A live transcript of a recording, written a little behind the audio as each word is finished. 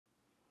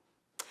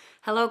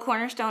Hello,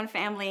 Cornerstone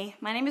family.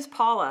 My name is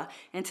Paula,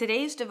 and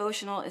today's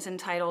devotional is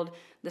entitled,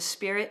 The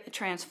Spirit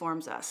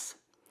Transforms Us.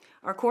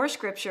 Our core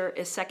scripture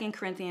is 2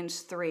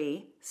 Corinthians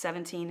 3,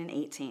 17 and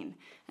 18.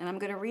 And I'm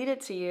going to read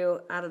it to you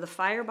out of the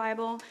Fire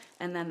Bible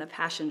and then the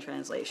Passion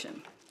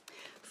Translation.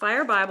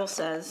 Fire Bible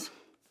says,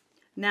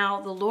 "Now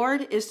the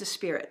Lord is the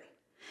Spirit,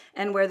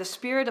 and where the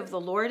Spirit of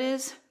the Lord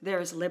is, there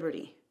is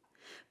liberty.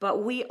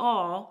 But we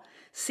all,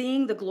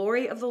 seeing the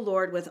glory of the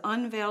Lord with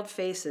unveiled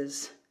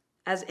faces,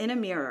 as in a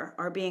mirror,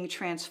 are being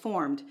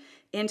transformed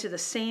into the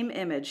same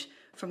image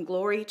from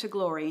glory to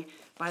glory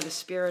by the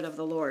Spirit of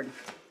the Lord."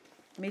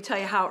 Let me tell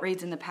you how it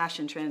reads in the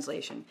Passion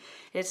Translation.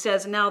 It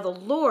says, "Now the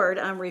Lord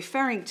I'm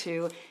referring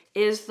to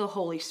is the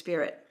Holy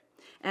Spirit.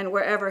 And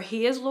wherever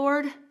he is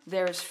Lord,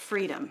 there's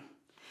freedom.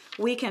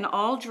 We can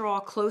all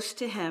draw close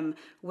to him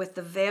with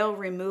the veil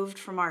removed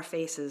from our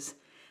faces.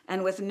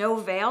 And with no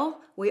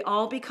veil, we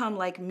all become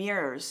like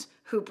mirrors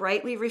who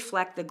brightly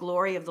reflect the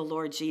glory of the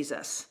Lord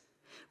Jesus.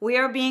 We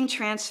are being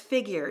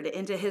transfigured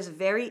into his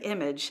very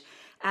image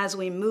as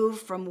we move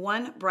from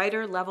one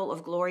brighter level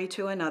of glory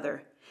to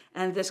another.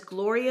 And this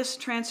glorious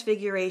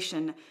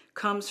transfiguration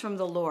comes from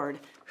the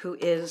Lord, who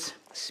is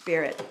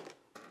Spirit."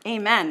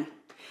 Amen.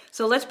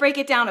 So let's break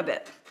it down a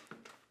bit.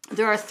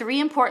 There are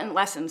three important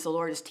lessons the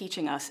Lord is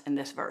teaching us in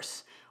this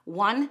verse.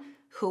 1,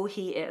 who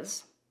he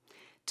is.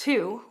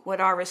 2,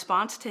 what our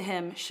response to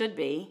him should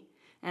be.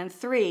 And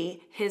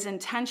 3, his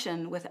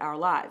intention with our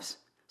lives.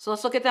 So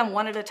let's look at them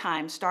one at a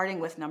time, starting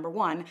with number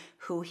 1,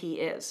 who he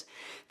is.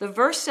 The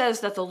verse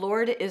says that the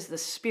Lord is the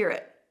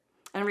Spirit.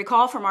 And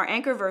recall from our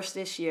anchor verse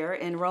this year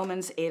in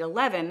Romans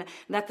 8:11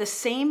 that the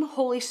same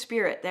Holy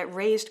Spirit that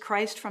raised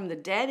Christ from the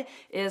dead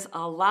is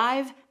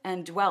alive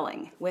and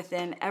dwelling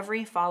within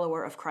every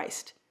follower of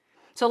Christ.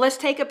 So let's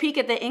take a peek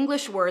at the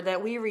English word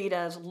that we read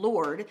as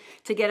Lord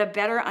to get a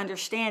better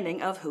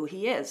understanding of who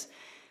he is.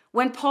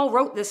 When Paul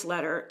wrote this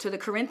letter to the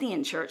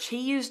Corinthian church, he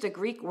used the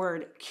Greek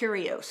word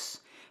kurios,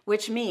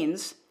 which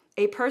means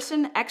a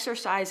person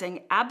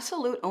exercising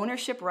absolute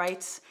ownership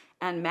rights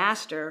and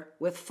master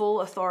with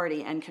full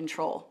authority and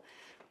control.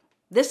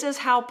 This is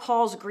how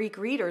Paul's Greek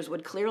readers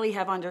would clearly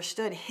have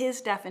understood his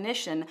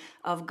definition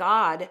of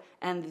God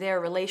and their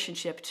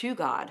relationship to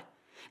God.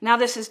 Now,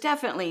 this is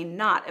definitely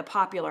not a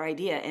popular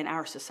idea in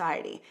our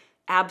society.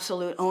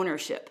 Absolute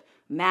ownership,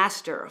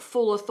 master,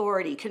 full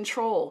authority,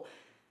 control.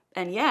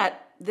 And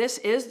yet, this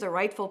is the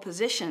rightful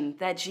position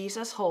that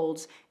Jesus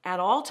holds at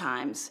all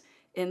times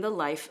in the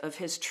life of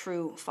his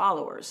true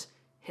followers,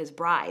 his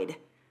bride,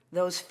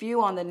 those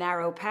few on the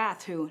narrow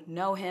path who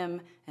know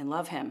him and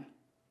love him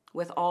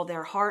with all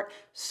their heart,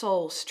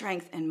 soul,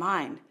 strength, and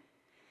mind.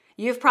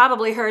 You've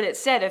probably heard it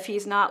said, if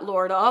he's not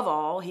Lord of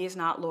all, he's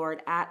not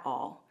Lord at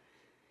all.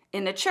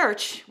 In the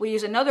church, we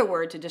use another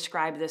word to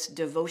describe this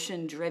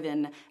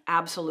devotion-driven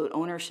absolute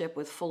ownership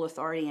with full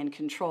authority and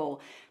control.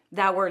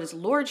 That word is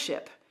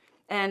lordship.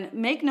 And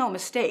make no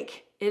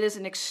mistake, it is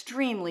an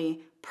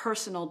extremely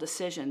personal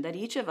decision that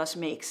each of us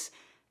makes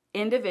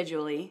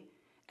individually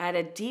at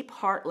a deep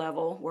heart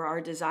level where our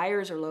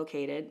desires are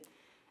located,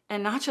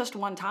 and not just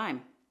one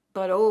time,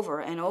 but over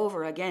and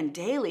over again,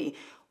 daily.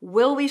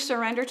 Will we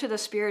surrender to the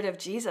Spirit of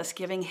Jesus,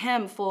 giving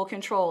him full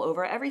control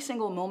over every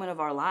single moment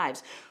of our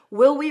lives?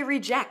 Will we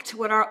reject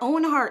what our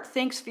own heart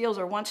thinks, feels,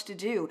 or wants to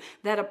do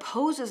that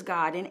opposes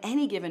God in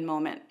any given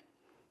moment?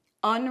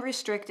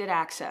 Unrestricted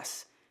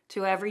access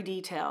to every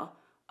detail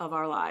of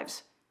our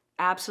lives.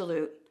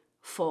 Absolute,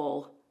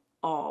 full,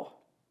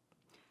 all.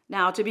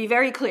 Now, to be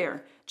very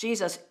clear,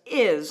 Jesus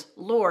is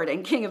Lord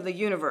and King of the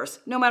universe,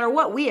 no matter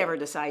what we ever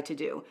decide to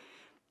do.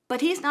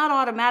 But he's not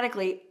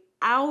automatically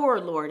our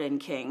Lord and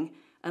King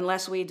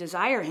unless we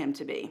desire him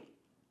to be.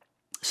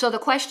 So the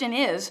question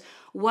is,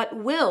 what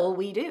will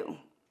we do?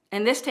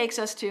 And this takes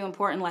us to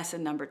important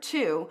lesson number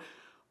 2,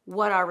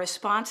 what our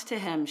response to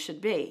him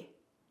should be.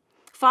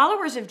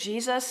 Followers of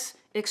Jesus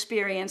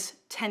experience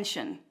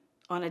tension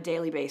on a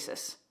daily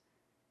basis.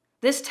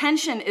 This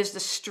tension is the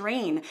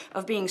strain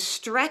of being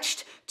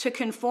stretched to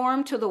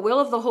conform to the will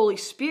of the Holy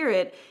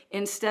Spirit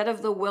instead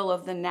of the will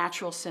of the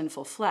natural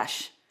sinful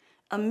flesh.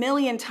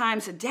 1,000,000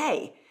 times a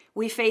day,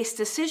 we face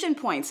decision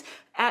points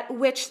at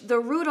which the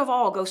root of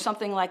all goes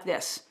something like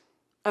this: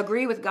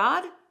 agree with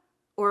God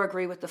or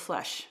agree with the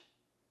flesh.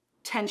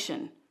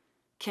 Tension,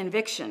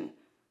 conviction,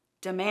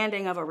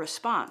 demanding of a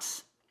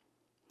response.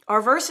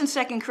 Our verse in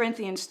 2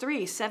 Corinthians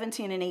 3,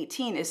 17 and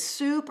 18 is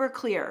super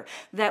clear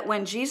that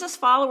when Jesus'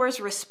 followers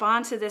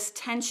respond to this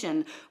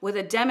tension with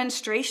a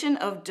demonstration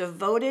of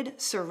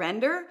devoted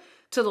surrender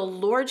to the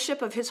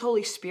lordship of his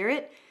Holy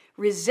Spirit,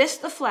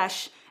 resist the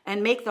flesh,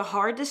 and make the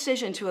hard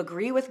decision to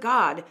agree with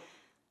God,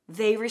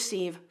 they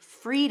receive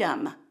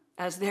freedom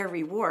as their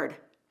reward.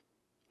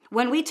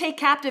 When we take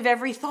captive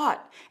every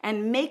thought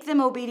and make them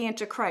obedient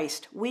to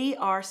Christ, we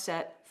are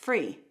set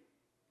free.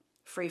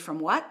 Free from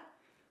what?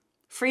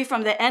 Free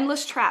from the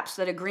endless traps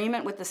that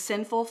agreement with the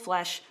sinful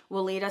flesh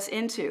will lead us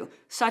into,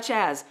 such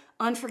as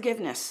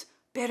unforgiveness,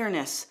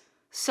 bitterness,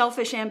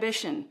 selfish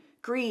ambition,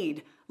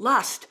 greed,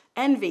 lust,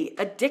 envy,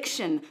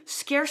 addiction,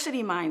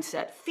 scarcity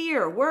mindset,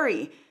 fear,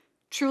 worry,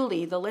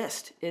 Truly, the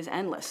list is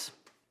endless.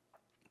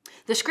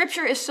 The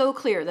scripture is so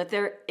clear that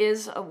there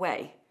is a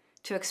way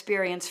to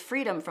experience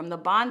freedom from the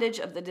bondage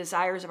of the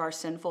desires of our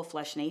sinful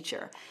flesh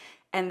nature.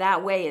 And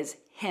that way is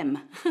him.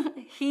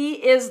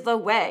 He is the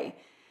way.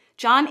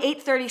 John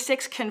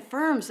 8:36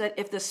 confirms that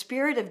if the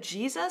Spirit of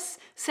Jesus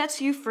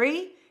sets you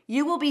free,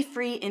 you will be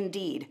free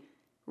indeed.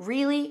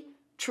 Really,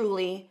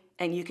 truly,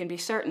 and you can be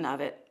certain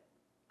of it,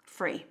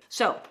 free.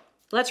 So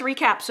let's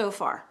recap so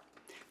far.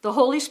 The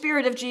Holy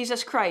Spirit of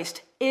Jesus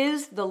Christ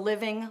is the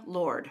living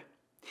Lord.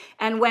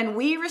 And when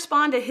we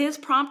respond to his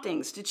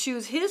promptings to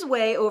choose his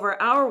way over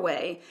our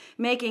way,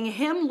 making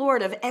him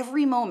Lord of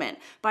every moment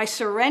by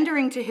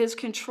surrendering to his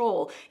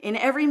control in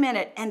every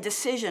minute and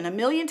decision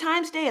 1,000,000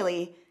 times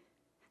daily,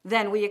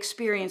 then we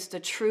experience the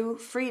true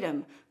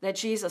freedom that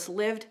Jesus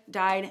lived,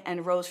 died,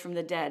 and rose from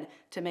the dead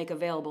to make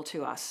available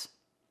to us.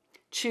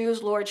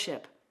 Choose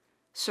lordship,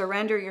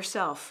 surrender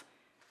yourself,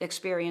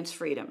 experience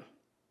freedom.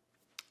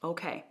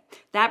 Okay,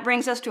 that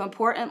brings us to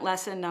important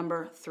lesson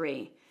number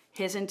 3.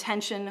 His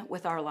intention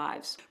with our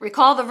lives.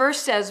 Recall the verse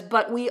says,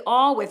 "But we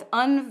all with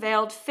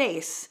unveiled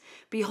face,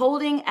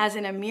 beholding as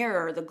in a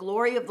mirror the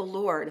glory of the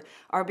Lord,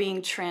 are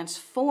being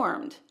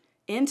transformed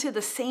into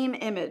the same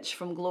image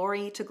from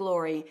glory to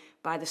glory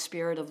by the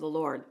Spirit of the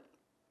Lord."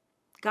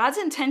 God's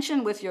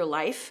intention with your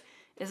life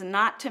is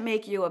not to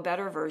make you a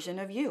better version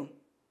of you.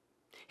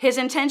 His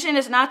intention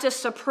is not to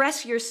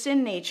suppress your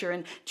sin nature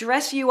and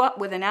dress you up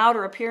with an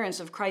outer appearance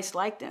of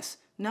Christ-likeness.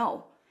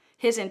 No.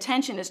 His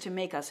intention is to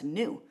make us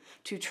new,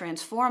 to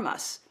transform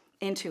us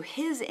into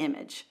his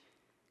image.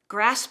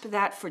 Grasp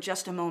that for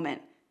just a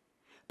moment.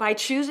 By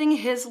choosing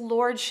his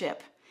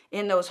lordship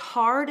in those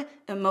hard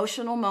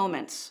emotional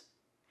moments,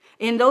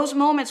 in those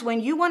moments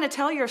when you want to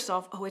tell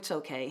yourself, oh, it's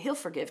okay, he'll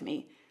forgive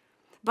me.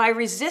 By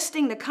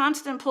resisting the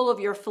constant pull of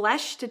your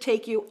flesh to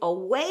take you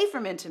away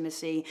from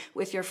intimacy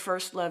with your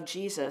first love,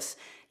 Jesus.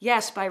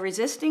 Yes, by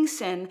resisting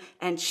sin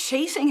and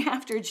chasing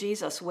after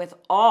Jesus with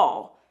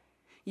all,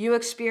 you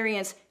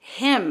experience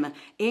him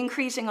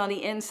increasing on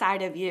the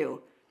inside of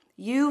you.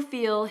 You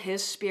feel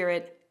his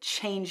Spirit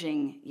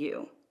changing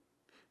you.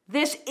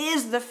 This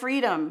is the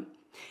freedom.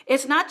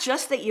 It's not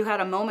just that you had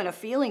a moment of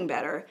feeling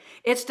better.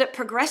 It's that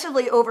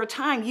progressively over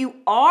time,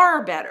 you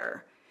are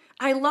better.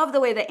 I love the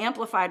way the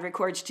Amplified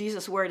records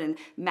Jesus' word in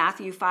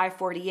Matthew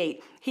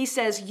 5:48. He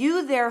says,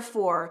 "You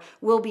therefore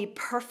will be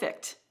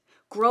perfect,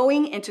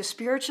 growing into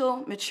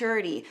spiritual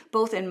maturity,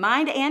 both in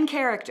mind and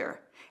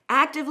character,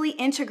 actively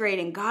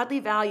integrating godly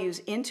values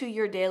into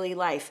your daily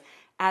life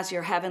as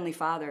your heavenly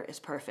Father is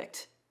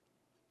perfect."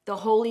 The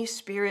Holy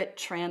Spirit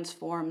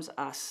transforms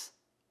us.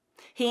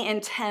 He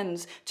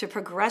intends to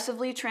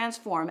progressively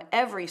transform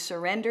every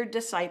surrendered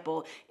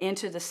disciple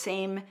into the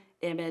same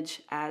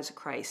image as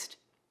Christ.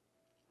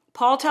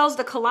 Paul tells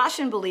the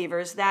Colossian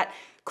believers that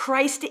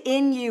Christ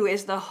in you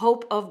is the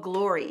hope of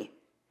glory,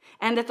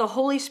 and that the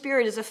Holy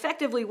Spirit is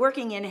effectively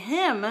working in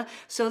him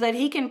so that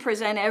he can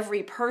present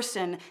every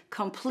person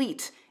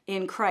complete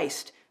in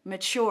Christ,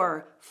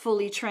 mature,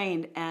 fully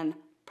trained, and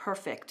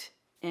perfect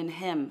in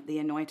him, the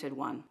Anointed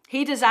One.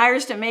 He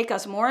desires to make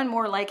us more and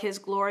more like his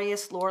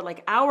glorious Lord,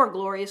 like our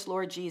glorious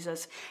Lord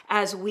Jesus,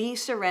 as we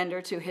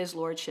surrender to his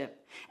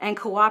lordship and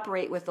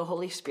cooperate with the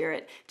Holy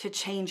Spirit to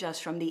change us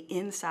from the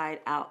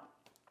inside out.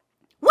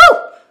 Woo!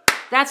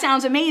 That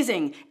sounds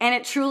amazing, and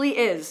it truly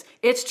is.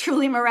 It's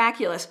truly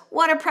miraculous.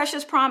 What a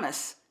precious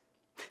promise.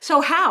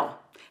 So how?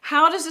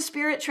 How does the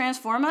Spirit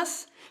transform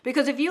us?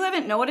 Because if you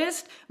haven't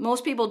noticed,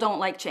 most people don't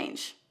like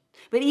change.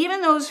 But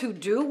even those who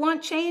do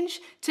want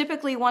change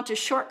typically want to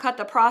shortcut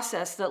the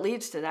process that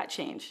leads to that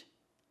change.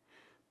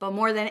 But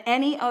more than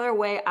any other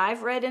way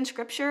I've read in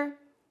Scripture,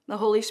 the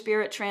Holy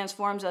Spirit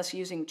transforms us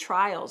using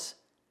trials,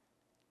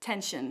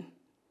 tension.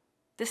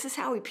 This is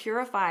how he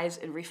purifies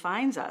and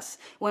refines us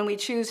when we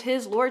choose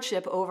his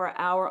lordship over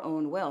our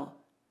own will.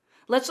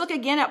 Let's look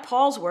again at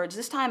Paul's words,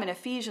 this time in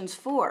Ephesians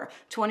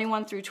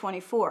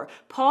 4:21-24.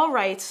 Paul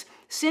writes,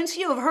 "Since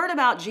you have heard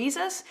about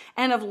Jesus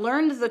and have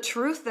learned the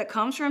truth that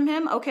comes from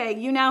him," okay,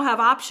 you now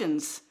have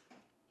options.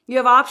 You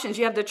have options.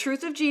 You have the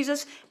truth of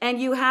Jesus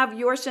and you have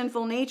your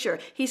sinful nature.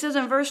 He says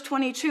in verse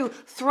 22,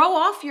 "Throw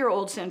off your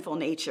old sinful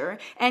nature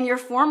and your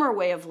former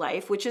way of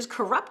life, which is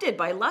corrupted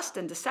by lust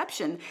and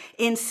deception.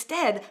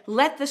 Instead,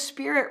 let the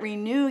Spirit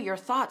renew your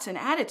thoughts and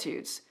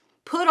attitudes.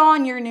 Put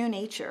on your new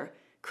nature,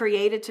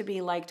 created to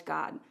be like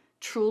God,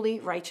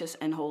 truly righteous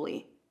and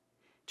holy."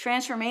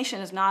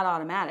 Transformation is not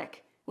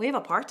automatic. We have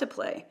a part to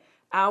play,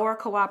 our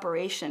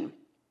cooperation.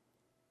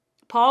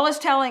 Paul is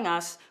telling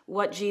us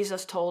what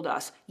Jesus told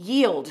us.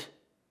 Yield,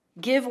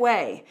 give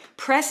way,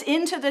 press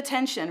into the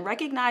tension,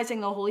 recognizing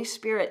the Holy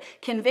Spirit,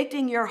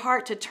 convicting your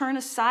heart to turn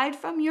aside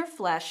from your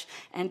flesh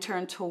and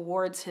turn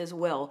towards his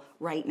will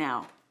right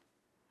now.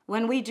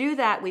 When we do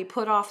that, we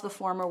put off the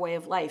former way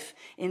of life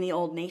in the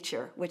old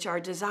nature, which our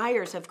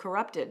desires have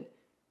corrupted.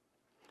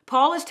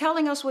 Paul is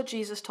telling us what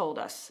Jesus told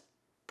us.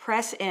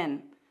 Press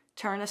in,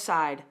 turn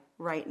aside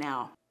right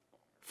now.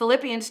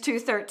 Philippians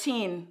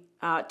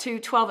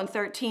 2:12 and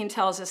 13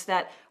 tells us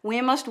that we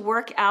must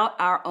work out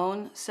our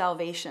own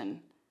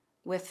salvation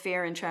with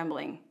fear and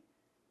trembling.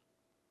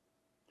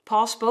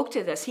 Paul spoke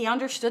to this. He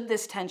understood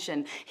this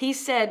tension. He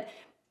said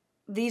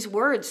these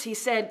words. He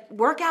said,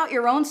 work out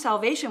your own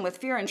salvation with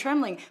fear and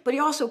trembling. But he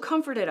also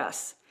comforted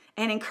us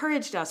and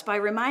encouraged us by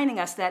reminding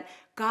us that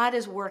God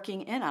is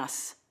working in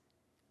us.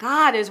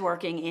 God is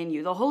working in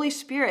you, the Holy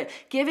Spirit,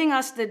 giving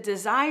us the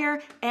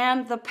desire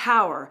and the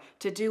power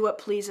to do what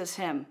pleases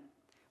him.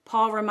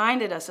 Paul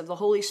reminded us of the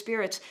Holy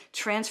Spirit's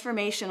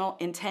transformational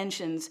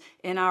intentions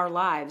in our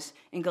lives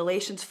in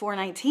Galatians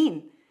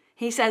 4:19.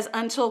 He says,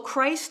 until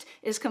Christ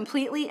is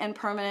completely and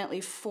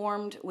permanently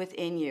formed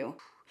within you.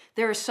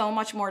 There is so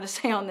much more to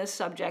say on this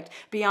subject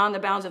beyond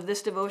the bounds of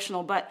this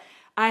devotional, but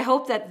I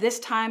hope that this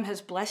time has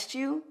blessed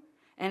you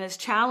and has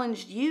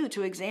challenged you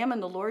to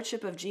examine the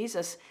lordship of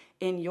Jesus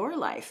in your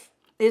life.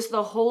 Is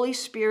the Holy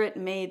Spirit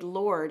made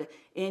Lord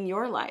in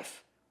your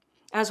life?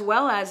 As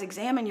well as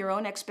examine your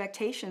own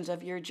expectations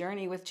of your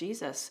journey with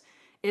Jesus.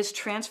 Is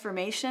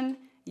transformation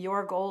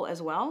your goal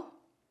as well?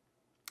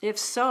 If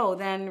so,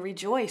 then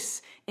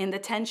rejoice in the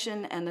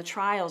tension and the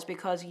trials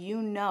because you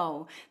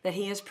know that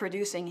he is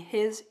producing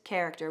his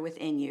character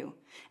within you.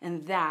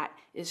 And that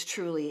is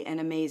truly an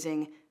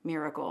amazing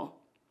miracle.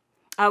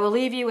 I will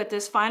leave you with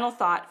this final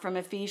thought from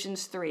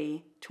Ephesians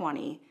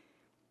 3:20.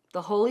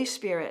 The Holy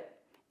Spirit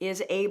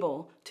is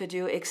able to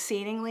do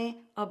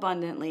exceedingly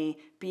abundantly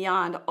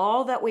beyond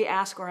all that we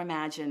ask or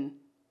imagine,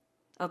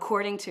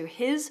 according to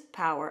his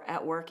power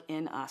at work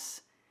in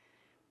us.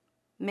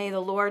 May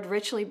the Lord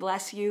richly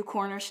bless you,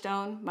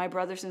 Cornerstone, my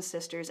brothers and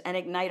sisters, and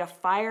ignite a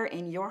fire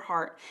in your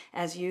heart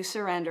as you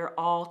surrender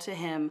all to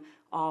him,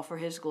 all for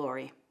his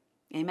glory.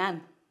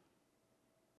 Amen.